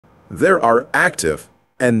There are active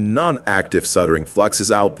and non-active soldering fluxes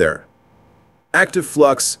out there. Active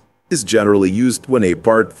flux is generally used when a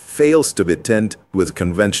part fails to be tinned with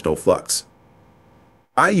conventional flux.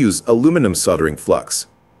 I use aluminum soldering flux.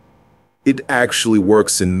 It actually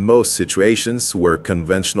works in most situations where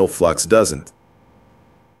conventional flux doesn't.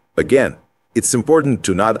 Again, it's important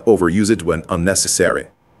to not overuse it when unnecessary.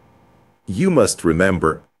 You must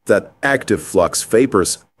remember that active flux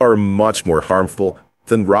vapors are much more harmful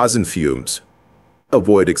than rosin fumes.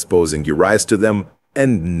 Avoid exposing your eyes to them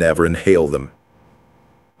and never inhale them.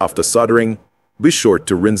 After soldering, be sure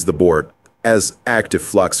to rinse the board, as active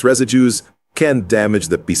flux residues can damage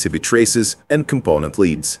the PCB traces and component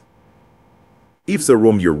leads. If the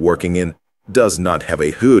room you're working in does not have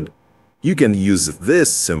a hood, you can use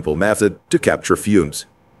this simple method to capture fumes.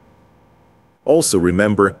 Also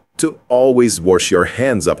remember to always wash your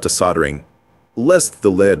hands after soldering, lest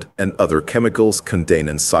the lead and other chemicals contained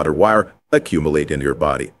in solder wire accumulate in your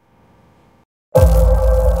body.